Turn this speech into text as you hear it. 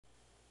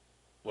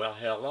Well,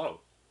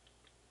 hello.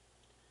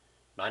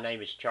 My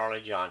name is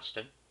Charlie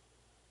Johnston,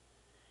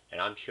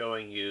 and I'm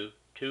showing you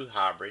two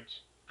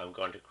hybrids I'm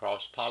going to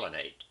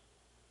cross-pollinate.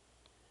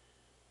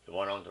 The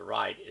one on the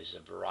right is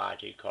a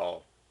variety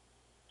called,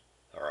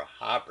 or a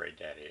hybrid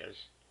that is,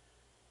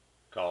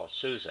 called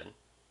Susan.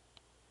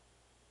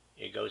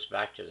 It goes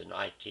back to the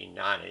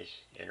 1990s,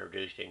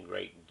 introduced in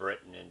Great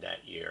Britain in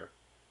that year.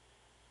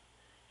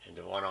 And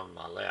the one on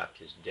my left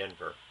is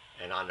Denver,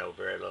 and I know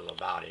very little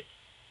about it.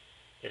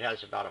 It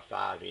has about a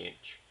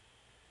 5-inch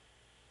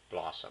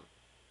blossom.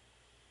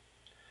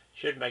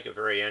 Should make a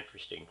very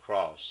interesting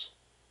cross.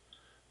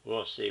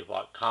 We'll see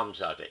what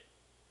comes of it.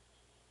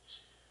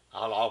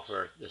 I'll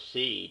offer the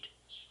seed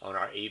on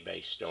our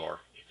eBay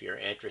store if you're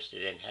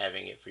interested in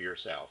having it for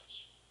yourself.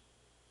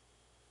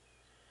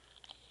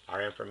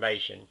 Our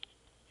information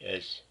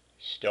is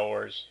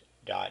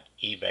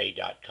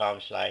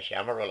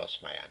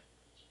stores.ebay.com/amaryllisman.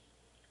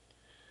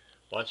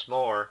 Once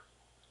more,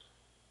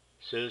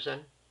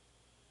 Susan,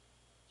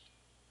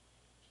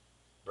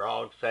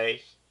 broad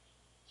face,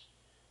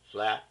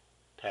 flat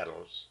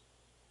petals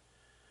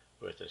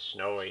with a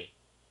snowy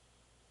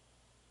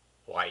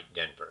white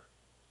Denver.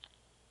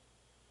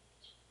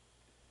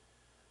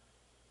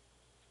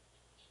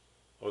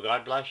 Well,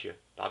 God bless you.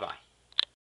 Bye-bye.